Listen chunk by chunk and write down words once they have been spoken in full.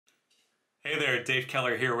Hey there, Dave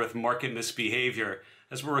Keller here with Market Misbehavior.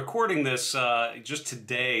 As we're recording this just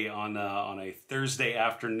today on a Thursday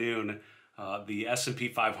afternoon, the S&P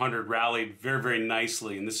 500 rallied very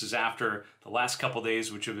nicely, and this is after the last couple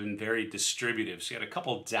days, which have been very distributive. So you had a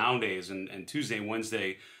couple down days, and Tuesday and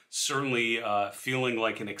Wednesday certainly feeling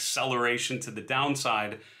like an acceleration to the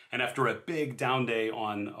downside. And after a big down day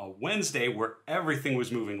on Wednesday, where everything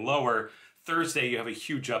was moving lower, Thursday, you have a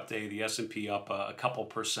huge up day, the S&P up a couple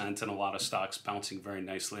percent, and a lot of stocks bouncing very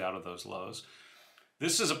nicely out of those lows.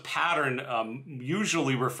 This is a pattern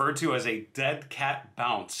usually referred to as a dead cat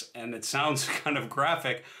bounce, and it sounds kind of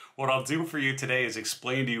graphic. What I'll do for you today is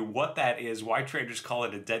explain to you what that is, why traders call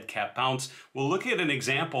it a dead cat bounce. We'll look at an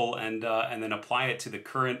example and then apply it to the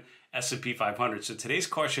current S&P 500. So today's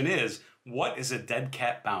question is, what is a dead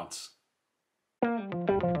cat bounce?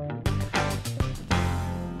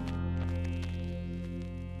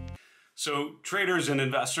 So traders and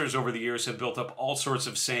investors over the years have built up all sorts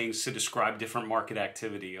of sayings to describe different market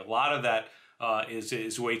activity. A lot of that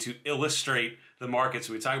is a way to illustrate the market.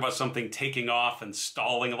 So we talk about something taking off and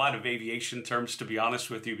stalling, a lot of aviation terms, to be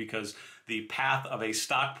honest with you, because the path of a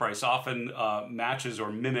stock price often matches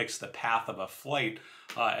or mimics the path of a flight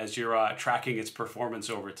as you're tracking its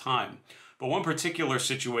performance over time. But one particular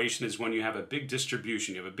situation is when you have a big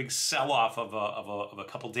distribution, you have a big sell-off of a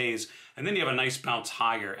couple days, and then you have a nice bounce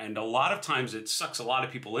higher. And a lot of times it sucks a lot of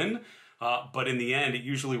people in, but in the end, it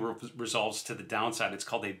usually resolves to the downside. It's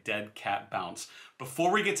called a dead cat bounce.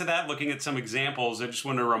 Before we get to that, looking at some examples, I just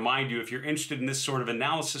want to remind you, if you're interested in this sort of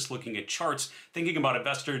analysis, looking at charts, thinking about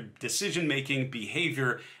investor decision-making,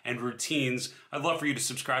 behavior, and routines, I'd love for you to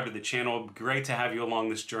subscribe to the channel. Great to have you along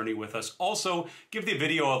this journey with us. Also, give the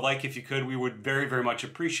video a like if you could. We would very much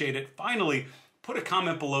appreciate it. Finally, put a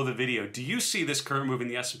comment below the video. Do you see this current move in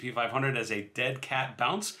the S&P 500 as a dead cat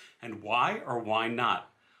bounce, and why or why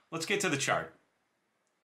not? Let's get to the chart.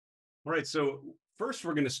 All right, so first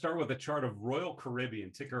we're going to start with a chart of Royal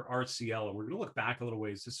Caribbean, ticker RCL, and we're going to look back a little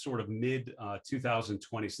ways. This is sort of mid-2020.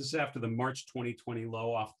 So this is after the March 2020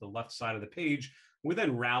 low off the left side of the page. We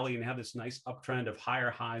then rally and have this nice uptrend of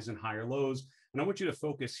higher highs and higher lows. And I want you to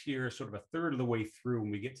focus here sort of a third of the way through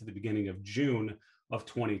when we get to the beginning of June of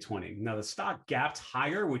 2020. Now the stock gapped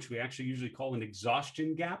higher, which we actually usually call an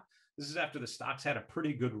exhaustion gap. This is after the stock's had a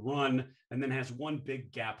pretty good run and then has one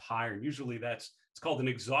big gap higher. And usually it's called an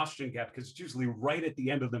exhaustion gap because it's usually right at the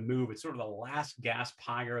end of the move. It's sort of the last gasp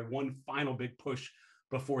higher, one final big push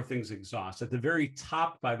before things exhaust. At the very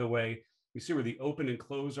top, by the way, you see where the open and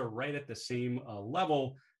close are right at the same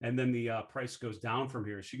level, and then the price goes down from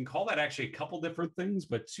here. So you can call that actually a couple different things,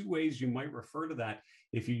 but two ways you might refer to that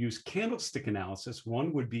if you use candlestick analysis.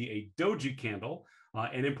 One would be a doji candle,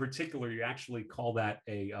 and in particular, you actually call that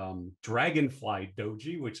a dragonfly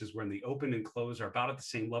doji, which is when the open and close are about at the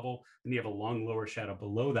same level, and you have a long lower shadow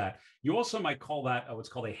below that. You also might call that what's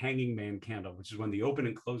called a hanging man candle, which is when the open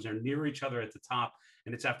and close are near each other at the top,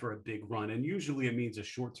 and it's after a big run. And usually it means a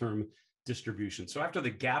short-term distribution. So after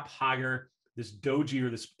the gap higher, this doji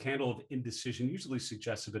or this candle of indecision usually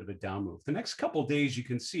suggests a bit of a down move. The next couple of days, you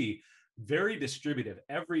can see very distributive.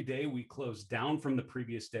 Every day we close down from the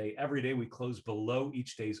previous day. Every day we close below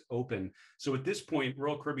each day's open. So at this point,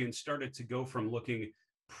 Royal Caribbean started to go from looking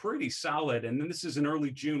pretty solid. And then this is in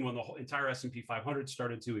early June when the whole entire S&P 500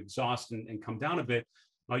 started to exhaust and come down a bit.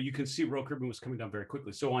 You can see Royal Caribbean was coming down very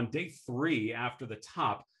quickly. So on day 3 after the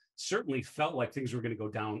top, certainly felt like things were going to go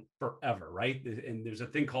down forever, right? And there's a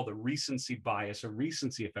thing called the recency bias or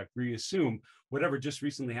recency effect, where you assume whatever just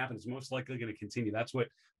recently happened is most likely going to continue. That's what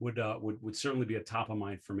would certainly be a top of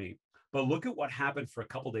mind for me. But look at what happened for a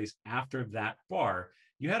couple of days after that bar.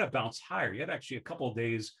 You had a bounce higher. You had actually a couple of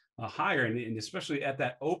days higher, and especially at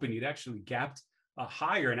that open, you'd actually gapped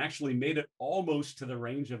higher and actually made it almost to the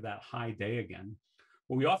range of that high day again.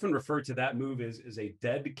 What we often refer to that move is a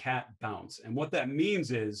dead cat bounce. And what that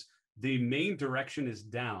means is the main direction is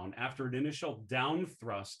down after an initial down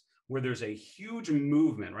thrust where there's a huge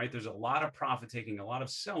movement, right? There's a lot of profit taking, a lot of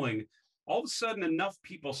selling. All of a sudden, enough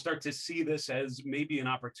people start to see this as maybe an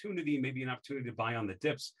opportunity to buy on the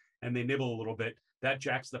dips, and they nibble a little bit. That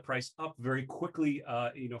jacks the price up very quickly,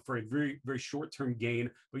 for a very short-term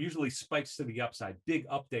gain, but usually spikes to the upside, big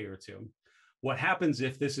up day or two. What happens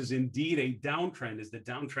if this is indeed a downtrend is the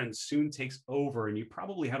downtrend soon takes over, and you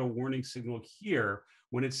probably had a warning signal here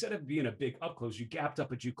when instead of being a big up close, you gapped up,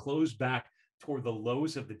 but you closed back toward the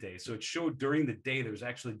lows of the day. So it showed during the day there was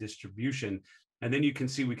actually distribution, and then you can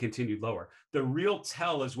see we continued lower. The real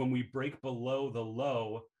tell is when we break below the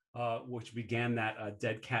low, which began that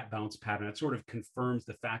dead cat bounce pattern. It sort of confirms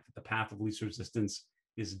the fact that the path of least resistance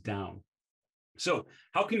is down. So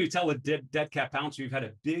how can you tell a dead cat bounce? You've had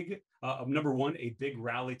a big, number one, a big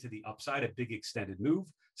rally to the upside, a big extended move.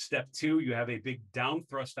 Step two, you have a big down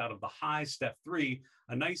thrust out of the high. Step three,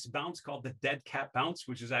 a nice bounce called the dead cat bounce,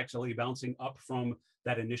 which is actually bouncing up from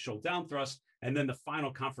that initial down thrust. And then the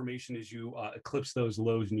final confirmation is you eclipse those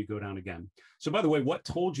lows and you go down again. So by the way, what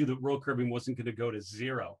told you that roll curving wasn't going to go to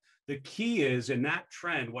zero? The key is in that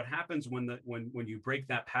trend, what happens when you break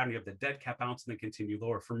that pattern of the dead cat bounce and then continue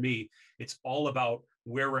lower? For me, it's all about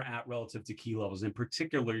where we're at relative to key levels. In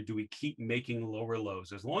particular, do we keep making lower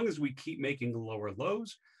lows? As long as we keep making lower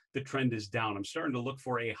lows, the trend is down. I'm starting to look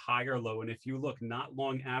for a higher low. And if you look not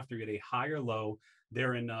long after, you get a higher low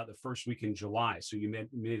there in the first week in July. So you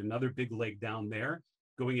made another big leg down there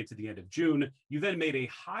going into the end of June. You then made a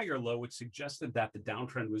higher low, which suggested that the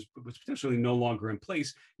downtrend was potentially no longer in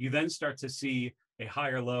place. You then start to see a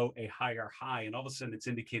higher low, a higher high, and all of a sudden it's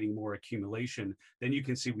indicating more accumulation. Then you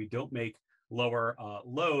can see we don't make lower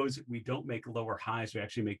lows, we don't make lower highs, we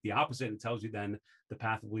actually make the opposite, and tells you then the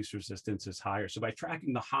path of least resistance is higher. So by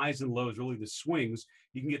tracking the highs and lows, really the swings,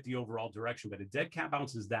 you can get the overall direction. But a dead cat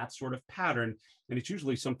bounce is that sort of pattern, and it's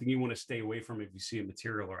usually something you want to stay away from if you see it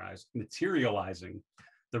materializing.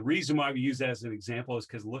 The reason why we use that as an example is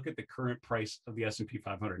because look at the current price of the S&P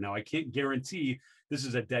 500. Now, I can't guarantee this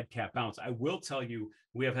is a dead cat bounce. I will tell you,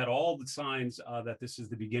 we have had all the signs that this is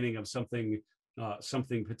the beginning of something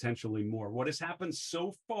potentially more. What has happened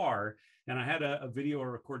so far, and I had a video I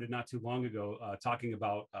recorded not too long ago talking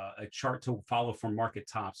about a chart to follow from market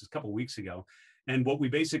tops a couple of weeks ago. And what we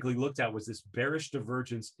basically looked at was this bearish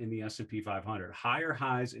divergence in the S&P 500, higher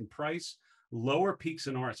highs in price, lower peaks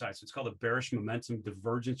in RSI. So it's called a bearish momentum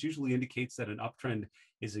divergence. Usually indicates that an uptrend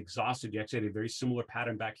is exhausted. You actually had a very similar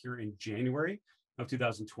pattern back here in January of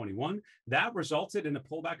 2021. That resulted in a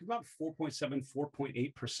pullback of about 4.7,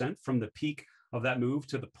 4.8% from the peak of that move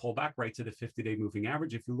to the pullback right to the 50-day moving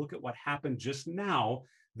average. If you look at what happened just now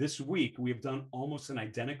this week, we have done almost an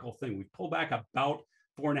identical thing. We pulled back about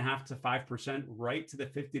 4.5 to 5% right to the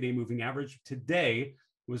 50-day moving average. Today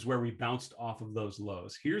was where we bounced off of those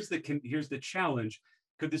lows. Here's the challenge.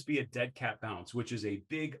 Could this be a dead cat bounce, which is a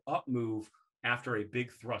big up move after a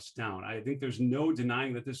big thrust down? I think there's no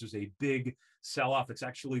denying that this is a big sell-off. It's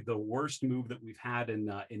actually the worst move that we've had in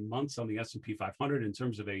months on the S&P 500 in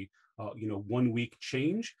terms of a 1 week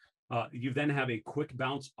change. You then have a quick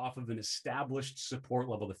bounce off of an established support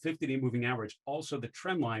level, the 50-day moving average, also the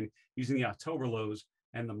trend line using the October lows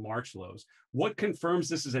and the March lows. What confirms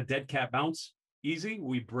this is a dead cat bounce? Easy.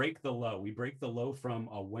 We break the low. We break the low from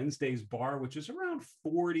Wednesday's bar, which is around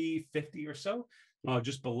 40.50 or so,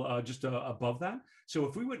 just above that. So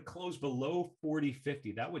if we would close below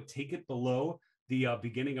 40.50, that would take it below the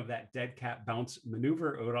beginning of that dead cat bounce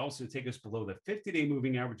maneuver. It would also take us below the 50-day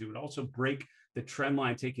moving average. It would also break the trend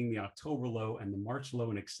line, taking the October low and the March low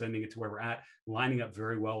and extending it to where we're at, lining up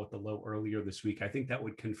very well with the low earlier this week. I think that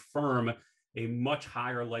would confirm a much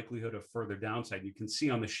higher likelihood of further downside. You can see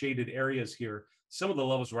on the shaded areas here some of the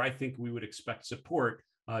levels where I think we would expect support,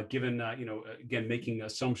 given, again, making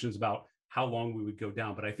assumptions about how long we would go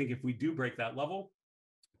down. But I think if we do break that level,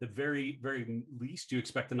 the very, very least, you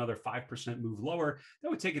expect another 5% move lower. That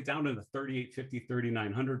would take it down to the 3850,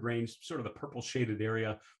 3900 range, sort of the purple shaded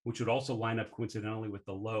area, which would also line up coincidentally with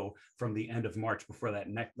the low from the end of March before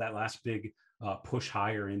that last big push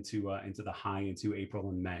higher into the high into April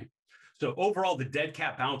and May. So overall, the dead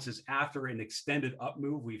cat bounce is after an extended up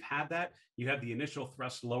move. We've had that. You have the initial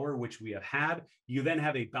thrust lower, which we have had. You then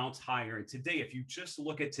have a bounce higher. And today, if you just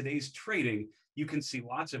look at today's trading, you can see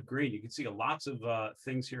lots of green. You can see lots of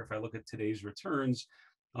things here. If I look at today's returns,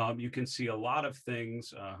 you can see a lot of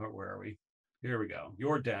things. Where are we? Here we go.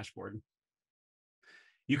 Your dashboard.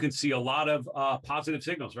 You can see a lot of positive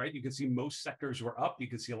signals, right? You can see most sectors were up. You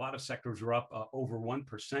can see a lot of sectors were up over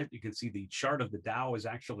 1%. You can see the chart of the Dow is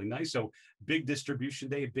actually nice. So big distribution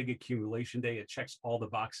day, a big accumulation day. It checks all the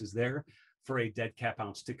boxes there for a dead cat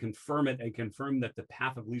bounce. To confirm it and confirm that the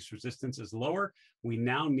path of least resistance is lower, we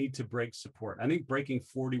now need to break support. I think breaking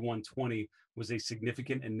 4120 was a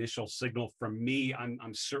significant initial signal. From me,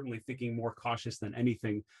 I'm certainly thinking more cautious than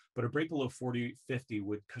anything, but a break below 4050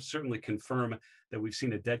 would certainly confirm that we've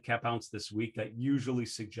seen a dead cat bounce this week. That usually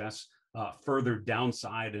suggests further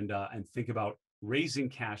downside, and think about raising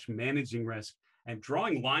cash, managing risk, and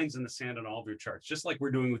drawing lines in the sand on all of your charts, just like we're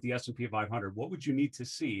doing with the S&P 500. What would you need to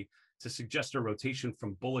see to suggest a rotation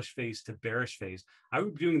from bullish phase to bearish phase? I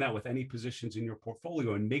would be doing that with any positions in your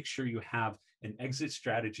portfolio, and make sure you have an exit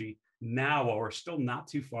strategy now while we're still not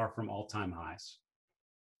too far from all-time highs.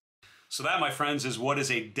 So that, my friends, is what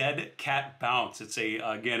is a dead cat bounce. It's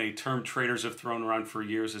again a term traders have thrown around for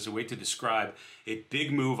years as a way to describe a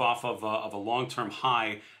big move off of a long-term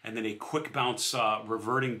high and then a quick bounce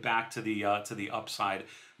reverting back to the upside.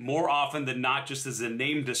 More often than not, just as the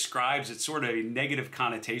name describes, it's sort of a negative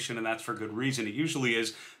connotation, and that's for good reason. It usually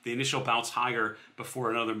is the initial bounce higher before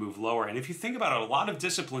another move lower. And if you think about it, a lot of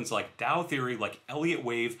disciplines like Dow theory, like Elliott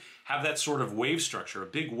wave, have that sort of wave structure. A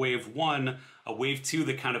big wave one, a wave two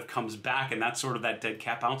that kind of comes back, and that's sort of that dead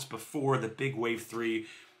cat bounce before the big wave three,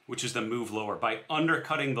 which is the move lower. By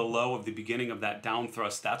undercutting the low of the beginning of that down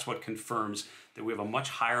thrust, that's what confirms that we have a much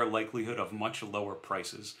higher likelihood of much lower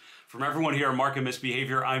prices. From everyone here at Market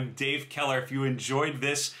Misbehavior, I'm Dave Keller. If you enjoyed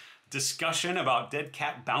this discussion about dead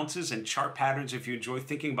cat bounces and chart patterns, if you enjoy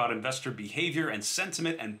thinking about investor behavior and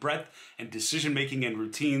sentiment and breadth and decision making and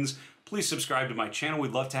routines, please subscribe to my channel.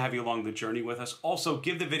 We'd love to have you along the journey with us. Also,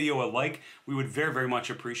 give the video a like. We would very, very much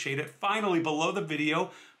appreciate it. Finally, below the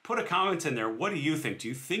video, put a comment in there. What do you think? Do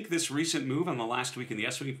you think this recent move in the last week in the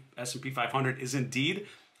S&P 500 is indeed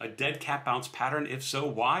a dead cat bounce pattern? If so,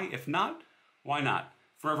 why? If not, why not?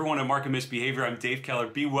 For everyone at Market Misbehavior, I'm Dave Keller.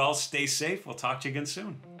 Be well, stay safe. We'll talk to you again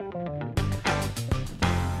soon.